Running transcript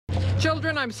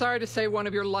Children, I'm sorry to say one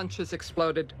of your lunches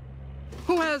exploded.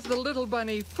 Who has the Little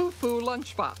Bunny Foo-Foo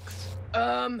lunchbox?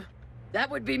 That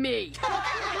would be me.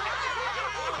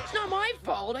 It's not my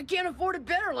fault. I can't afford a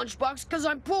better lunchbox because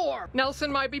I'm poor.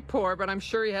 Nelson might be poor, but I'm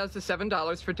sure he has the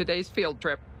 $7 for today's field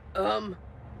trip.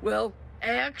 Well,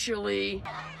 actually...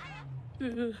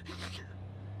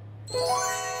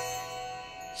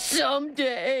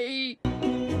 someday...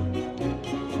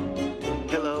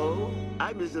 Hello,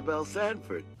 I'm Isabel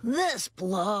Sanford. This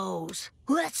blows.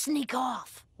 Let's sneak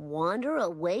off. Wander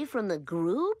away from the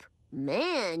group?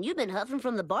 Man, you've been huffing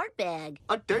from the Bart bag.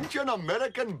 Attention,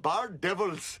 American bar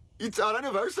devils. It's our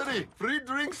anniversary. Free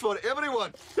drinks for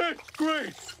everyone. That's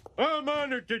great. I'm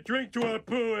honored to drink to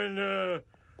Apu and,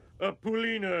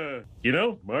 Paulina. You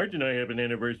know, Marge and I have an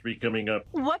anniversary coming up.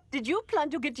 What did you plan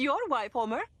to get your wife,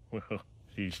 Homer? Well,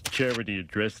 these charity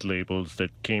address labels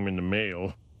that came in the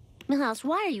mail. Milhouse,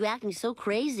 why are you acting so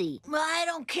crazy? I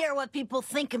don't care what people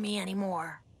think of me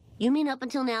anymore. You mean up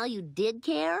until now you did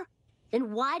care?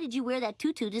 Then why did you wear that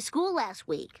tutu to school last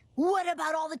week? What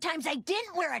about all the times I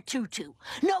didn't wear a tutu?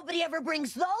 Nobody ever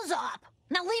brings those up.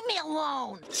 Now leave me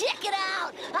alone. Check it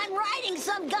out. I'm riding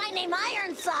some guy named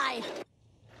Ironside.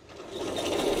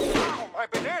 Oh, my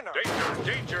banana! Danger,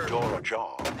 danger! Dora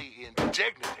Jaw, the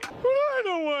indignity. I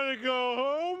don't want to go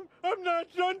home. I'm not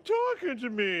done talking to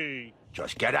me.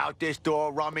 Just get out this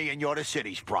door, Rummy, and you're the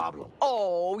city's problem.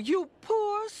 Oh, you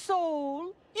poor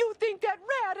soul. You think that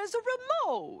rat is a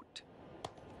remote.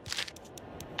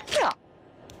 Yeah.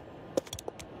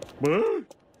 Huh?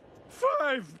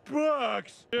 $5.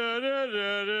 Da, da,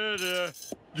 da, da, da.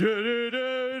 Da, da,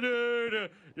 da, da, da.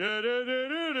 Da, da, da,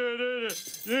 da, da, da,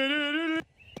 da, da.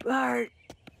 Bart,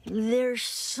 there's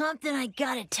something I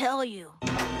gotta tell you.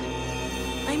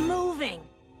 I'm moving.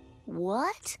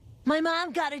 What? My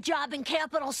mom got a job in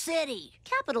Capital City.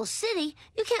 Capital City?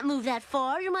 You can't move that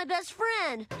far. You're my best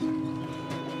friend.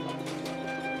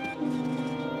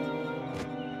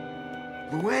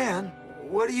 Luann,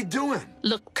 what are you doing?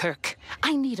 Look, Kirk,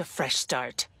 I need a fresh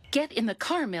start. Get in the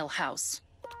car, Milhouse.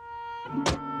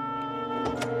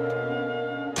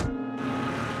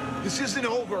 This isn't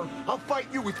over. I'll fight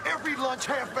you with every lunch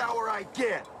half hour I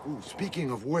get. Ooh,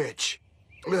 speaking of which...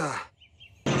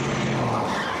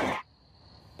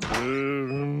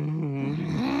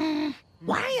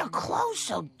 Why are your clothes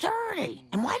so dirty?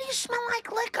 And why do you smell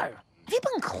like liquor? Have you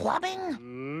been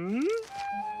clubbing?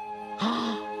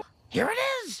 Here it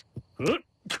is.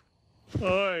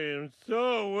 I am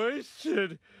so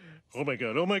wasted. Oh my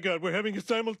God, we're having a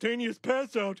simultaneous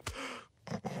pass out.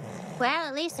 Well,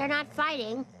 at least they're not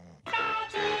fighting.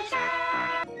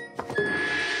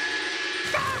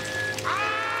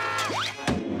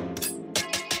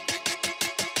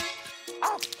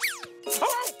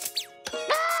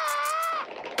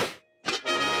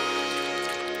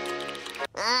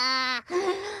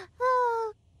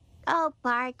 Oh,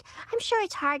 Bart, I'm sure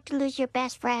it's hard to lose your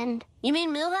best friend. You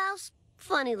mean Milhouse?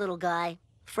 Funny little guy.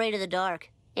 Afraid of the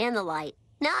dark and the light.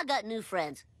 Now I got new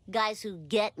friends. Guys who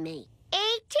get me. 18,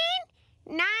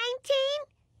 19,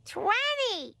 20.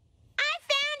 I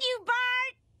found you,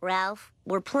 Bart. Ralph,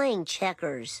 we're playing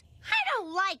checkers. I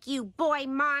don't like you, boy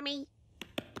mommy.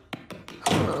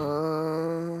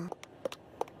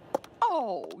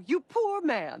 Oh, you poor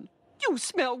man. You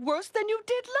smell worse than you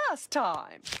did last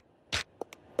time.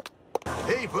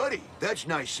 Hey, buddy, that's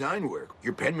nice sign work.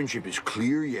 Your penmanship is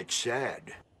clear yet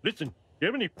sad. Listen, you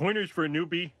have any pointers for a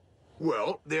newbie?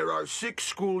 Well, there are 6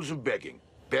 schools of begging.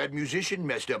 Bad musician,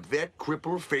 messed up vet,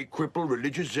 cripple, fake cripple,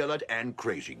 religious zealot, and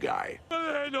crazy guy.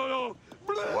 No.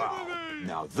 Wow,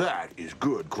 now that is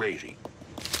good crazy.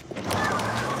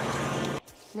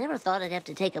 Never thought I'd have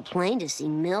to take a plane to see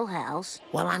Milhouse.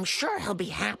 Well, I'm sure he'll be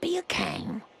happy you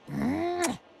came.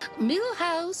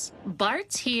 Milhouse,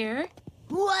 Bart's here.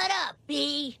 What up,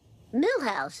 B?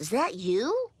 Milhouse, is that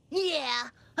you? Yeah,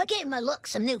 I gave my look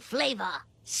some new flavor.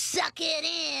 Suck it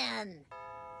in.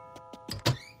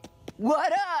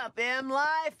 What up,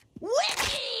 M-Life?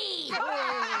 Wiki!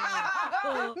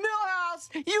 Milhouse,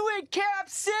 you went Cap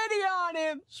City on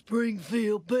him!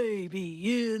 Springfield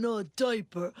baby in a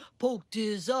diaper poked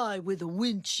his eye with a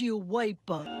windshield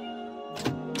wiper.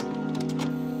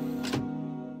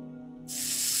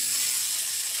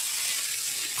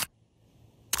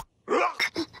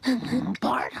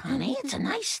 Bart, honey, it's a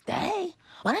nice day.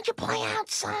 Why don't you play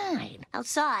outside?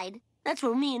 Outside? That's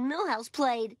where me and Milhouse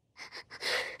played.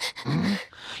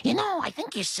 You know, I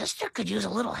think your sister could use a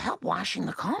little help washing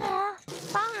the car.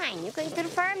 Fine, you can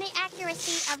confirm the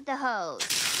accuracy of the hose.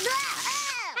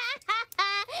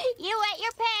 You wet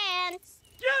your pants.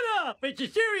 Shut up! It's a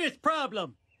serious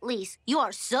problem. Lise, you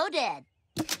are so dead.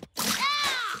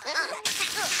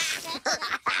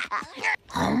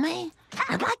 me?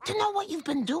 I'd like to know what you've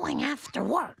been doing after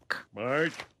work.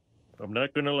 Marge, I'm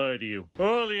not gonna lie to you.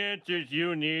 All the answers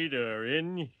you need are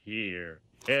in here.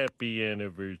 Happy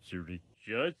anniversary.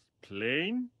 Just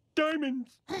plain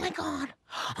diamonds. Oh, my God.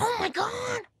 Oh, my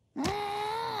God.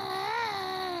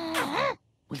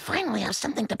 We finally have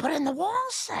something to put in the wall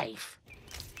safe.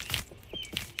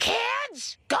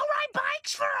 Kids, go ride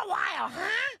bikes for a while,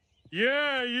 huh?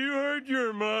 Yeah, you heard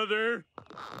your mother.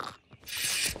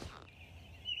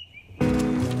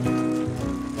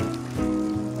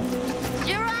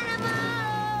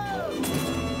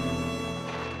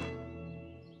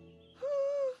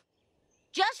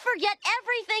 Just forget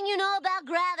everything you know about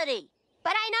gravity.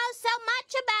 But I know so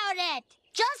much about it.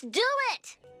 Just do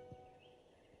it.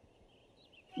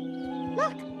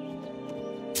 Look.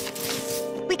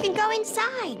 We can go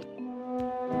inside.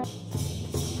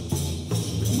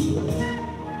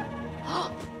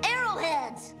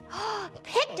 Arrowheads.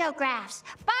 Pictographs.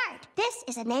 Bart, this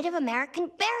is a Native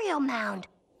American burial mound.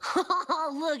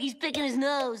 Oh, look, he's picking his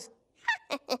nose.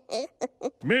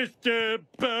 Mr.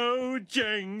 Bojangles.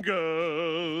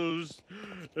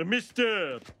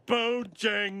 Mr.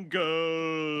 Bojangles.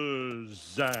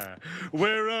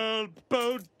 We're all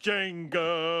Bojangles.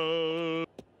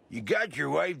 You got your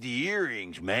wife the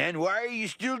earrings, man. Why are you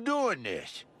still doing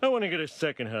this? I want to get a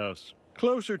second house,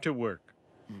 closer to work.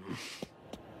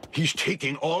 He's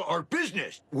taking all our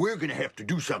business. We're gonna have to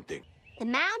do something. The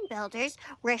mound builders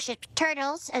worship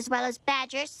turtles as well as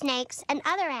badgers, snakes, and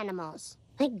other animals.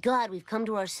 Thank God we've come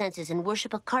to our senses and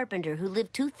worship a carpenter who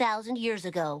lived 2,000 years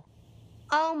ago.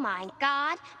 Oh, my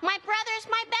God. My brother's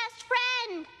my best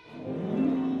friend.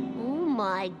 Oh,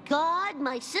 my God.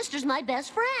 My sister's my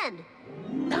best friend.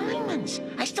 Diamonds.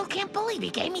 I still can't believe he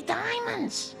gave me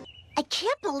diamonds. I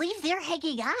can't believe they're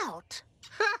hanging out.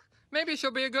 Maybe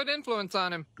she'll be a good influence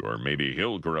on him. Or maybe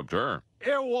he'll corrupt her.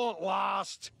 It won't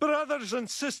last. Brothers and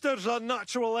sisters are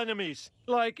natural enemies,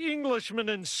 like Englishmen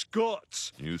and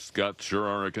Scots. You Scots sure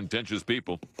are a contentious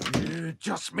people. You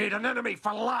just made an enemy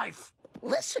for life.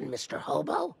 Listen, Mr.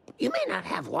 Hobo, you may not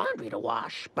have laundry to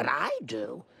wash, but I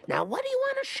do. Now, what do you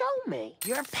want to show me?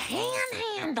 You're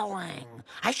panhandling.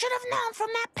 I should have known from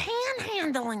that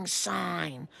panhandling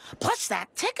sign. Plus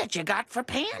that ticket you got for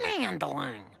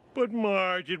panhandling. But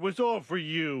Marge, it was all for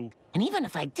you. And even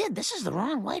if I did, this is the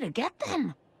wrong way to get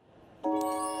them.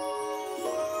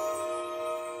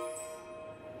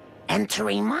 And to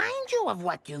remind you of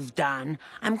what you've done,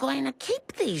 I'm going to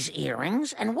keep these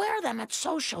earrings and wear them at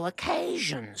social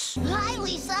occasions. Hi,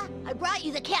 Lisa. I brought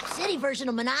you the Cap City version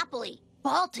of Monopoly.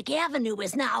 Baltic Avenue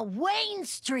is now Wayne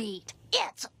Street.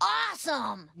 It's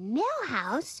awesome.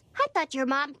 Milhouse? I thought your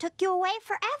mom took you away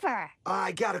forever.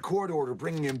 I got a court order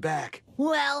bringing him back.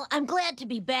 Well, I'm glad to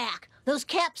be back. Those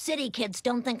Cap City kids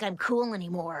don't think I'm cool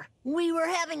anymore. We were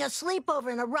having a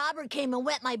sleepover and a robber came and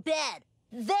wet my bed.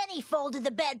 Then he folded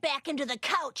the bed back into the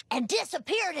couch and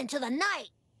disappeared into the night.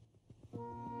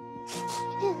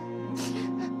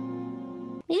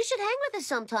 You should hang with us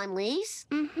sometime, Lise.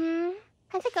 Mm-hmm.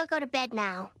 I think I'll go to bed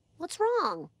now. What's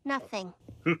wrong? Nothing.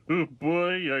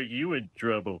 Boy, are you in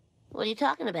trouble. What are you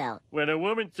talking about? When a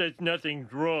woman says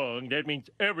nothing's wrong, that means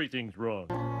everything's wrong.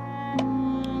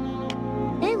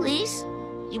 Hey, Lise.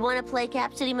 You want to play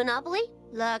Cap City Monopoly?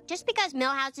 Look, just because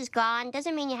Milhouse is gone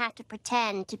doesn't mean you have to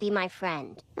pretend to be my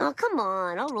friend. Oh, come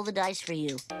on. I'll roll the dice for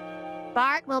you.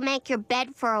 Bart will make your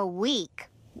bed for a week.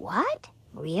 What?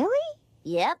 Really?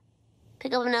 Yep.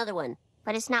 Pick up another one.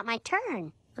 But it's not my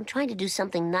turn. I'm trying to do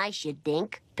something nice, you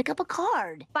dink. Pick up a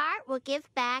card. Bart will give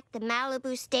back the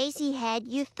Malibu Stacy head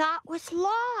you thought was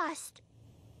lost.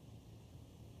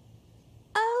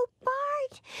 Oh,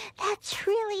 Bart, that's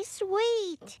really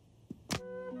sweet.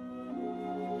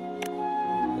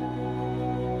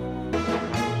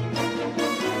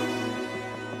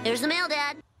 Here's the mail,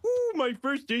 Dad. Ooh, my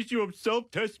first issue of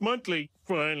Self-Test Monthly.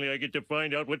 Finally, I get to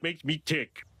find out what makes me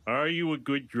tick. Are you a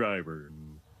good driver?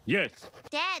 Yes.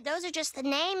 Dad, those are just the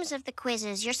names of the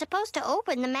quizzes. You're supposed to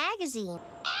open the magazine.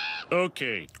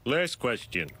 Okay, last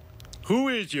question. Who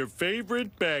is your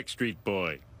favorite Backstreet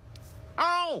Boy?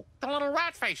 Oh, the little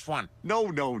rat-faced one.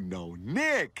 No,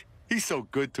 Nick. He's so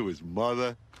good to his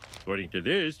mother. According to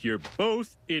this, you're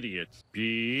both idiots.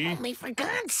 B. Only for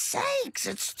God's sakes,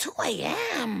 it's 2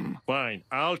 a.m. Fine,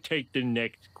 I'll take the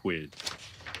next quiz.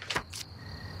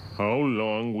 How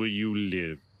long will you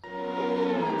live?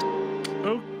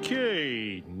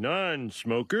 Okay,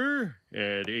 non-smoker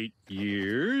at 8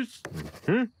 years.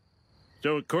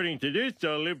 So according to this,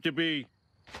 I'll live to be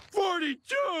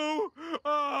 42?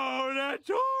 Oh, that's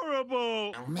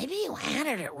horrible. Maybe you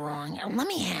added it wrong. Let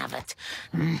me have it.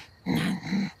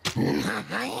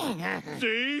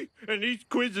 See? And these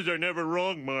quizzes are never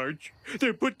wrong, Marge.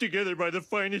 They're put together by the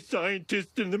finest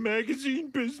scientists in the magazine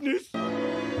business.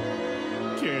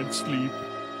 Can't sleep.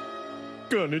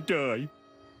 Gonna die.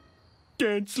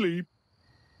 Can't sleep.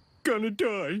 Gonna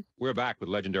die. We're back with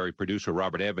legendary producer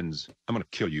Robert Evans. I'm gonna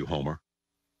kill you, Homer.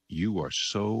 You are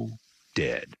so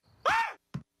dead.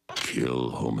 Kill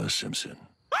Homer Simpson.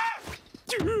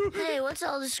 Hey, what's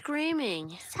all the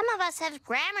screaming? Some of us have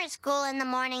grammar school in the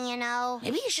morning, you know.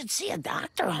 Maybe you should see a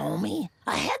doctor, homie.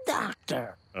 A head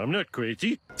doctor. I'm not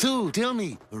crazy. So, tell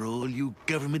me, are all you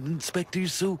government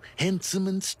inspectors so handsome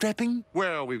and strapping?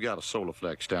 Well, we've got a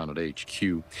Solaflex down at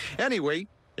HQ. Anyway,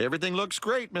 everything looks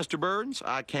great, Mr. Burns.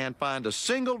 I can't find a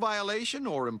single violation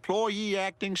or employee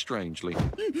acting strangely.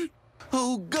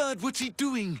 Oh, God, what's he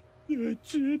doing?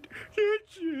 That's it.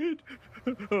 That's it.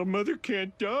 A mother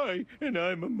can't die, and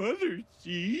I'm a mother,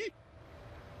 see?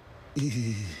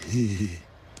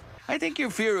 I think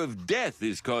your fear of death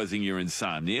is causing your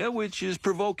insomnia, which is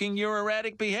provoking your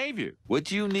erratic behavior. What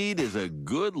you need is a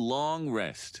good long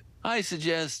rest. I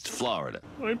suggest Florida.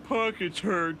 My pockets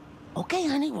hurt. Okay,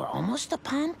 honey, we're almost to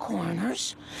Palm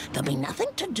Corners. There'll be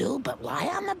nothing to do but lie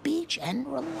on the beach and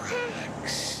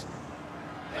relax.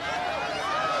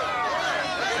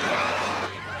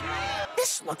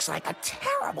 This looks like a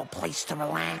terrible place to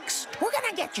relax. We're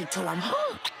gonna get you to him,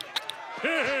 huh?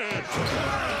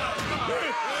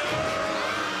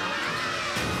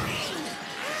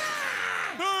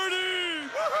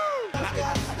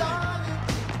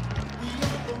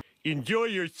 Enjoy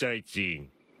your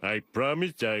sightseeing. I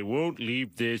promise I won't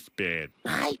leave this bed.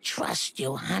 I trust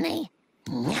you, honey.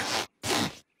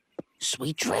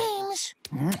 Sweet dreams.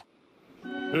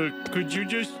 Could you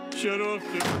just shut off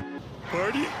the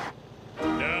party?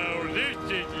 Now this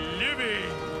is living.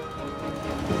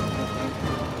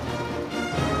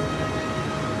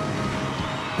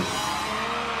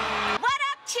 What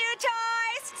up, Chew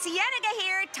Toys? Cienega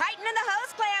here, tightening the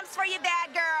hose clamps for you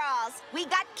bad girls. We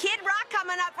got Kid Rock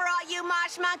coming up for all you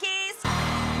mosh monkeys.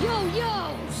 Yo,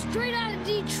 yo, straight out of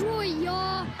Detroit,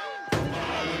 y'all.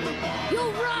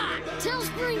 Yo, Rock, tell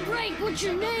Spring Break what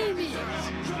your name is.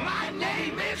 My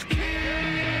name is Kid.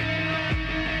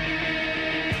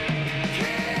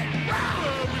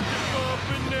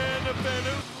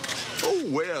 Oh,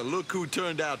 well, look who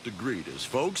turned out to greet us,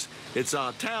 folks. It's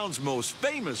our town's most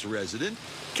famous resident,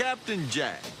 Captain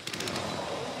Jack.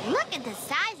 Look at the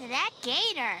size of that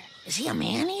gator. Is he a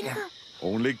man-eater?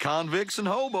 Only convicts and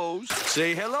hobos.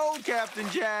 Say hello, Captain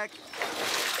Jack.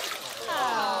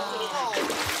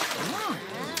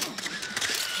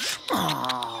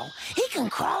 Oh, he can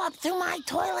crawl up through my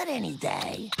toilet any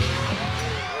day.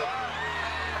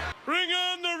 Bring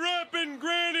on the rapping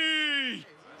granny!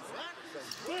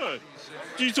 What?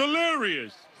 She's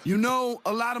hilarious. You know,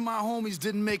 a lot of my homies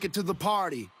didn't make it to the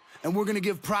party, and we're gonna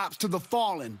give props to the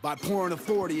fallen by pouring a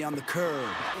 40 on the curb.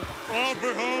 All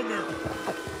for Homer.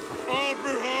 All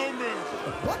for Homer.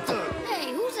 What the?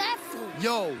 Hey, who's that fool?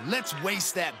 Yo, let's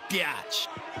waste that biatch.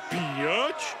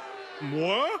 Biatch?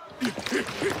 Moi?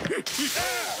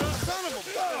 Son of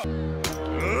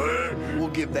a... We'll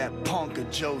give that punk a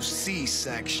Joe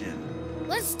C-section.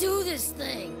 Let's do this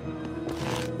thing.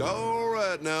 All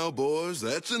right now, boys,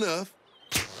 that's enough.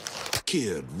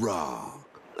 Kid Rock,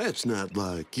 that's not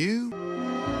like you.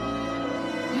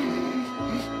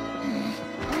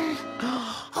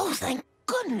 Oh, thank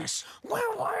goodness.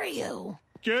 Where were you?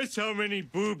 Guess how many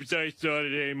boobs I saw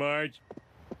today, Marge?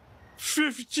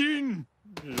 15.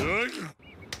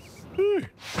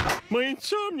 My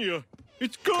insomnia,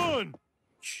 it's gone.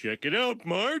 Check it out,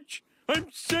 Marge.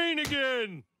 I'm sane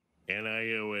again. And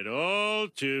I owe it all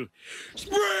to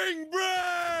Spring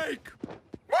Break!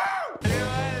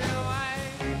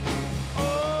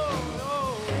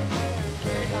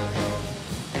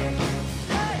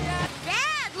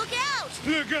 Dad, look out!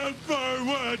 Look out for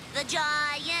what? The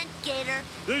giant gator.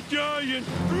 The giant.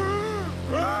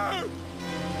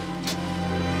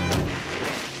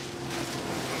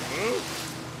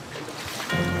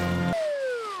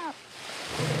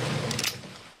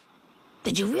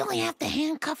 Did you really have to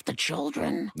handcuff the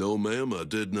children? No, ma'am, I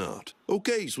did not.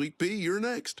 Okay, Sweet Pea, you're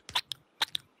next.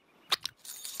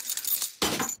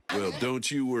 Well, don't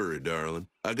you worry, darling.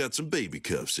 I got some baby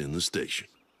cuffs in the station.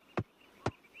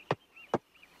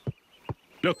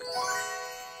 Look,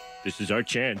 this is our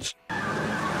chance.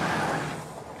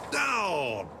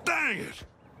 Oh, dang it!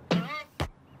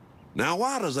 Now,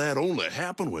 why does that only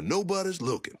happen when nobody's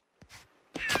looking?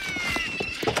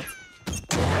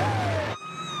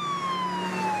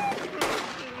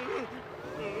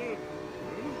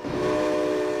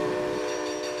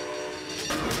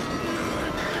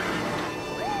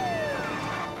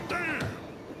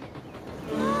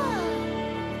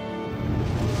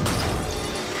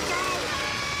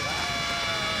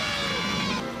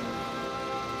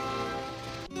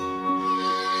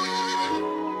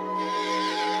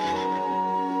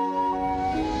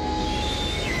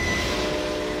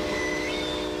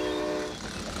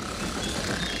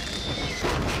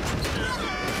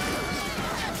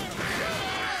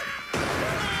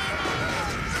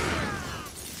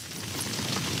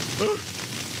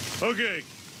 Okay.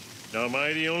 Now, am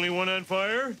I the only one on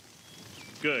fire?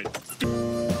 Good.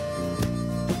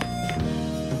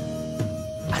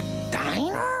 A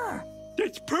diner?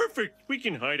 That's perfect. We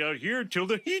can hide out here till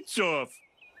the heat's off.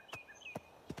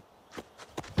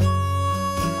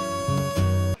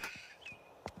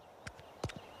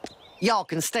 Y'all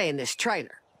can stay in this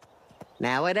trailer.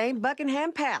 Now, it ain't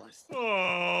Buckingham Palace.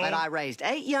 Oh. But I raised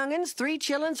 8 young'uns, 3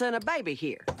 chillins, and a baby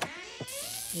here.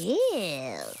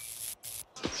 Ew.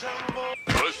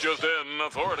 This just in,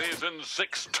 authorities in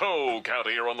Six-Toe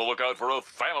County are on the lookout for a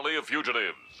family of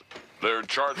fugitives. They're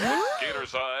charged with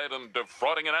gatorcide and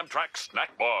defrauding an Amtrak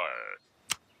snack bar.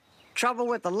 Trouble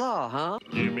with the law, huh?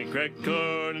 Jimmy crack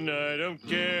corn and I don't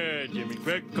care. Jimmy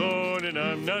crack corn and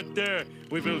I'm not there.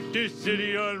 We built this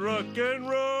city on rock and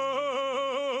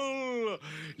roll.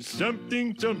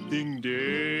 Something, something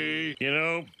day. You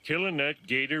know, killing that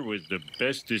gator was the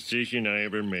best decision I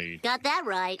ever made. Got that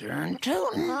right. Turn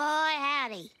tootin'. Boy,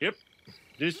 howdy. Yep,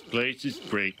 this place is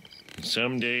great.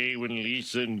 Someday when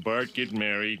Lisa and Bart get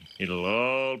married, it'll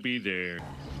all be there.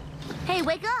 Hey,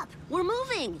 wake up. We're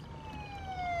moving.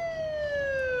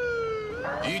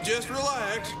 You just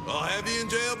relax. I'll have you in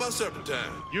jail by supper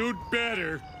time. You'd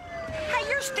better. Hey,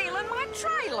 you're stealing my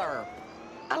trailer.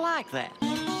 I like that.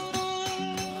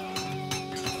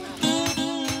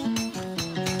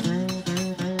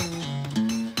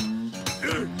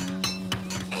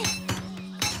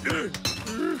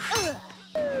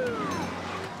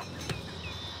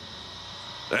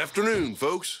 Afternoon,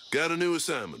 folks. Got a new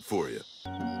assignment for you.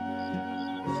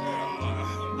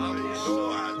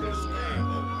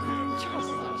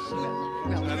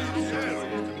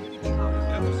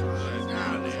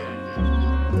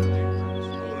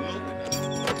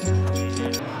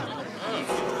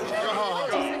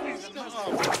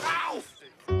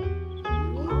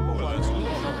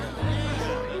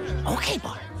 Okay,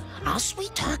 Bart. I'll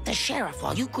sweet-talk the sheriff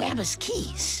while you grab his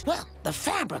keys. Well, the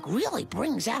fabric really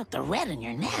brings out the red in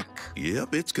your neck.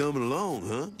 Yep, it's coming along,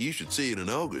 huh? You should see it in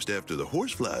August after the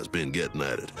horsefly's been getting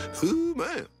at it. Ooh,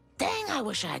 man. Dang, I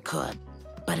wish I could.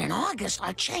 But in August,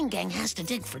 our chain gang has to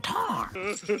dig for tar.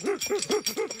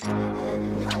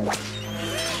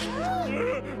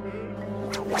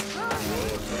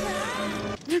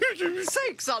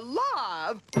 Sakes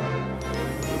alive!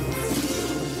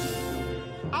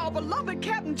 Our beloved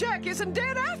Captain Jack isn't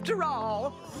dead after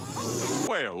all.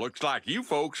 Well, looks like you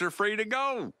folks are free to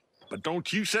go. But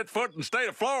don't you set foot in the state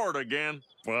of Florida again.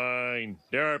 Fine.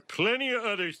 There are plenty of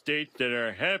other states that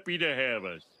are happy to have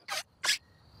us.